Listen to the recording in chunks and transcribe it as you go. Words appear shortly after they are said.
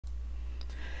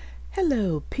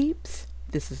Hello peeps,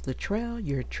 this is Latrell,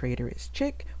 your trader is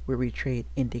chick, where we trade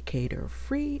indicator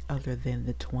free other than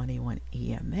the 21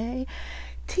 EMA.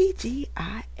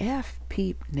 TGIF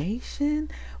peep nation,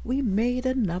 we made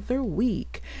another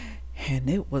week and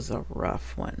it was a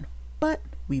rough one, but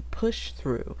we pushed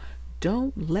through.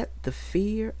 Don't let the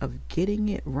fear of getting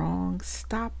it wrong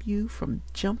stop you from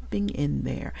jumping in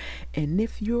there. And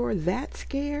if you're that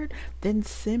scared, then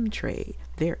sim trade.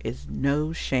 There is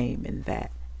no shame in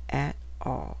that at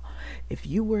all. If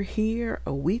you were here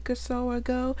a week or so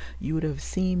ago, you would have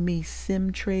seen me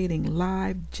sim trading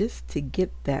live just to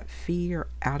get that fear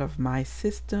out of my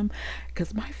system,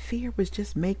 because my fear was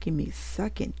just making me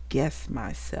second guess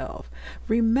myself.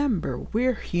 Remember,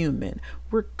 we're human.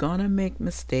 We're gonna make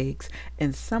mistakes,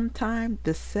 and sometimes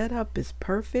the setup is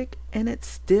perfect and it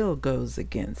still goes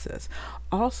against us.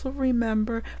 Also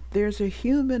remember, there's a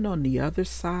human on the other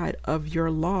side of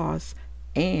your loss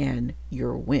and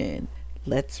your win.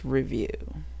 Let's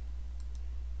review.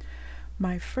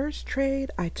 My first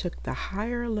trade, I took the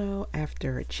higher low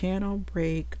after a channel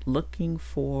break looking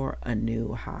for a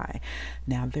new high.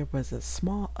 Now there was a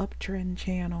small uptrend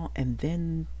channel and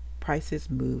then prices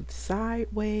moved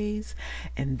sideways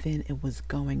and then it was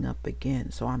going up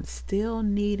again. So I'm still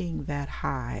needing that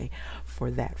high for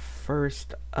that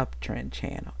first uptrend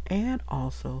channel and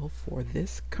also for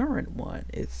this current one.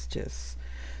 It's just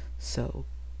so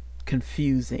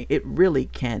confusing. It really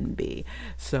can be.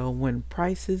 So when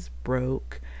prices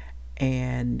broke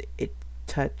and it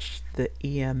touched the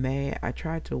EMA, I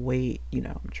tried to wait,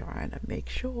 I'm trying to make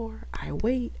sure I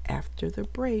wait after the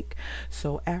break.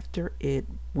 So after it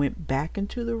went back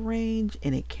into the range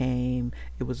and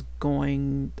it was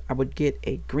going, I would get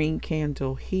a green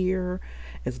candle here.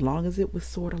 As long as it was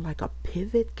sort of like a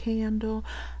pivot candle,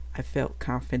 I felt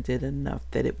confident enough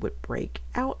that it would break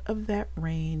out of that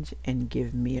range and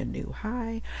give me a new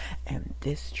high, and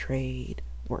this trade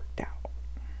worked out.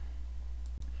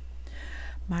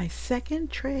 My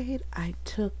second trade, I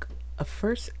took a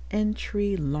first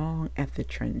entry long at the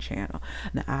trend channel.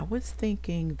 Now I was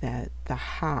thinking that the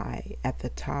high at the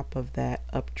top of that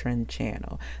uptrend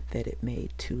channel, that it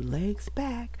made two legs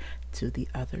back to the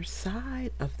other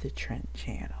side of the trend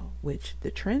channel, which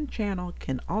the trend channel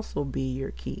can also be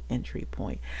your key entry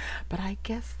point. But I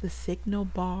guess the signal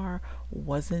bar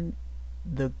wasn't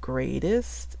the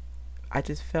greatest. I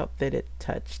just felt that it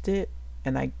touched it,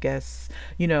 and I guess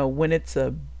when it's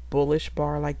a bullish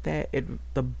bar like that,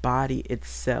 the body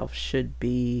itself should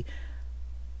be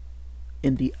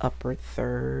in the upper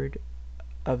third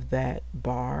of that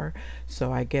bar.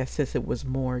 So I guess since it was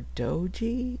more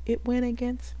doji, it went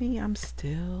against me. I'm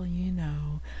still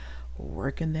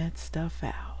working that stuff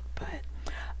out,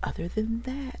 but other than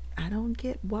that, I don't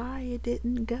get why it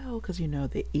didn't go, because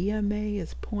the EMA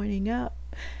is pointing up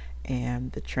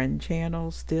and the trend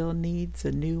channel still needs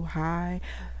a new high.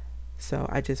 So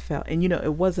I just felt, and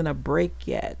it wasn't a break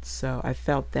yet, so I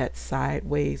felt that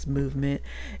sideways movement.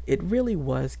 It really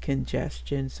was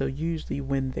congestion. So usually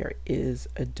when there is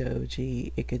a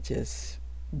doji, it could just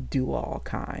do all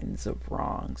kinds of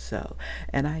wrong. So,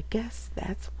 and I guess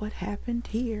that's what happened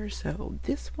here. So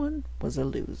this one was a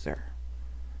loser.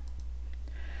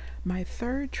 My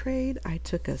third trade, I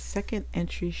took a second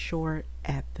entry short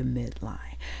at the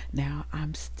midline. Now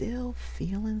I'm still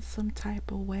feeling some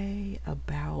type of way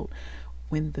about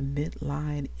when the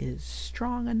midline is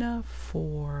strong enough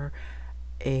for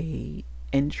a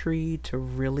entry to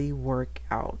really work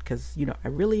out, because I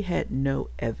really had no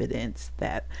evidence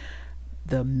that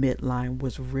the midline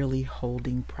was really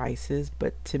holding prices.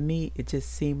 But to me, it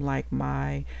just seemed like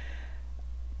my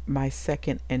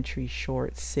second entry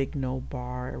short signal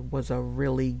bar was a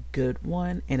really good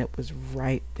one, and it was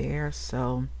right there.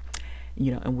 So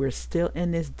and we're still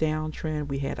in this downtrend.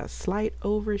 We had a slight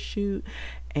overshoot,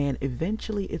 and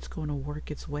eventually it's going to work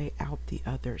its way out the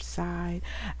other side.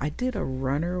 I did a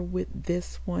runner with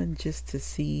this one just to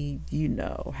see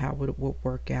how it would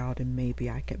work out, and maybe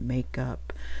I could make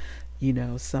up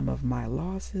some of my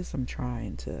losses. I'm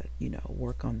trying to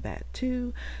work on that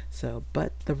too. So,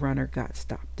 but the runner got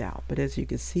stopped out. But as you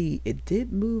can see, it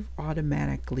did move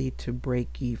automatically to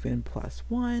break even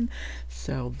 +1.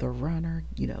 So the runner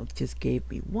just gave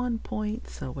me 1 point,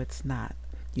 so it's not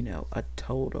a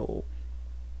total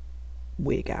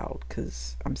wig out,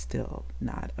 because I'm still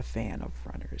not a fan of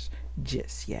runners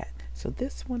just yet. So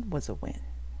this one was a win.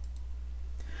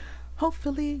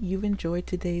 Hopefully you've enjoyed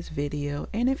today's video,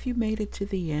 and if you made it to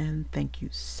the end, thank you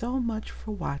so much for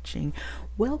watching.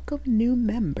 Welcome new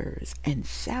members, and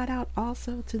shout out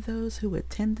also to those who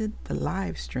attended the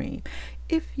live stream.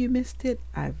 If you missed it,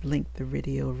 I've linked the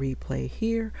video replay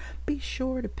here. Be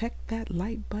sure to peck that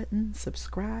like button,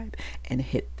 subscribe, and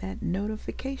hit that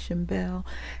notification bell.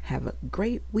 Have a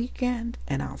great weekend,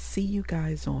 and I'll see you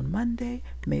guys on Monday.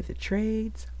 May the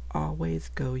trades always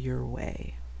go your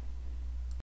way.